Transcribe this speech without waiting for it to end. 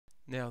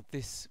Now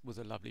this was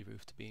a lovely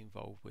roof to be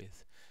involved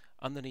with.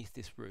 Underneath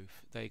this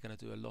roof they're going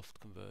to do a loft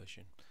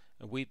conversion,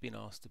 and we've been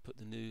asked to put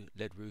the new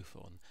lead roof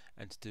on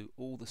and to do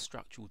all the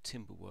structural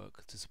timber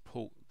work to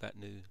support that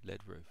new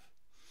lead roof.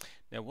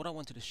 Now what I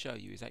wanted to show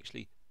you is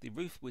actually the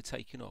roof we're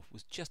taking off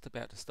was just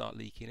about to start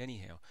leaking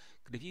anyhow.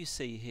 But if you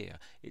see here,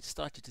 it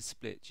started to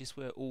split just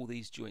where all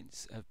these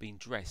joints have been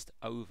dressed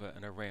over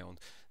and around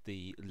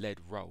the lead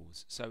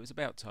rolls. So it was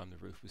about time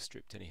the roof was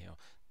stripped anyhow.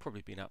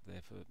 Probably been up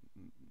there for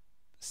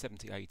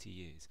 70-80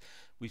 years.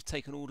 We've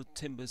taken all the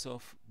timbers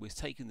off, we're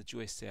taking the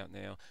joists out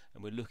now,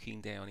 and we're looking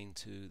down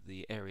into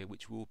the area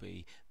which will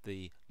be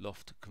the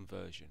loft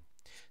conversion.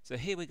 So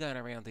here we're going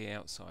around the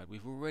outside.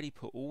 We've already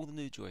put all the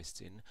new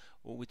joists in,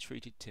 all with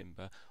treated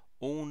timber.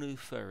 All new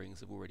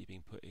furrings have already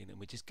been put in, and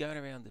we're just going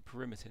around the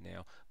perimeter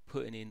now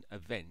putting in a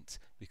vent,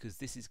 because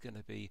this is going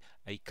to be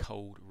a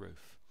cold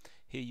roof.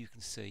 Here you can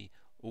see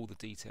all the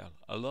detail,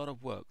 a lot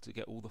of work to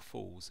get all the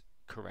falls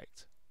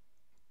correct.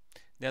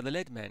 Now the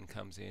lead man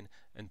comes in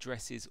and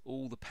dresses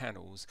all the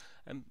panels,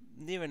 and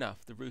near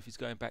enough the roof is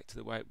going back to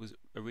the way it was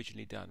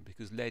originally done,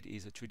 because lead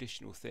is a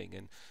traditional thing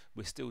and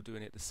we're still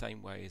doing it the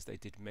same way as they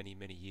did many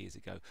years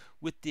ago,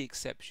 with the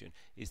exception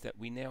is that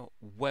we now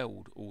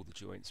weld all the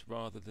joints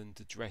rather than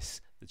to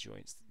dress the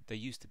joints. They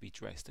used to be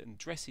dressed, and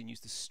dressing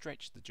used to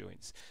stretch the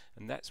joints,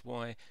 and that's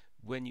why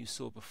when you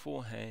saw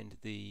beforehand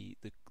the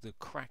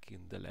crack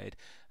in the lead,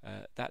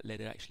 that lead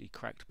had actually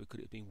cracked because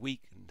it had been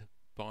weakened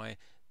by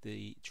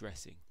the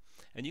dressing.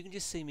 And you can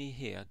just see me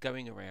here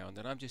going around,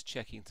 and I'm just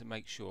checking to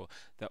make sure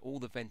that all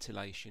the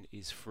ventilation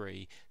is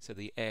free so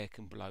the air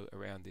can blow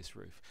around this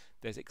roof.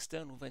 There's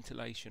external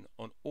ventilation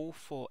on all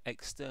 4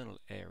 external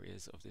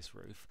areas of this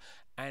roof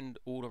and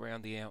all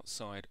around the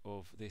outside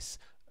of this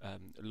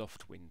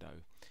loft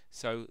window,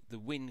 so the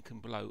wind can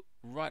blow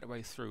right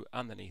away through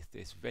underneath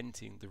this,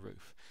 venting the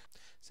roof.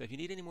 So if you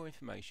need any more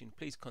information,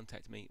 please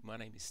contact me. My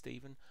name is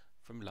Stephen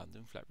from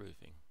London Flat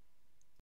Roofing.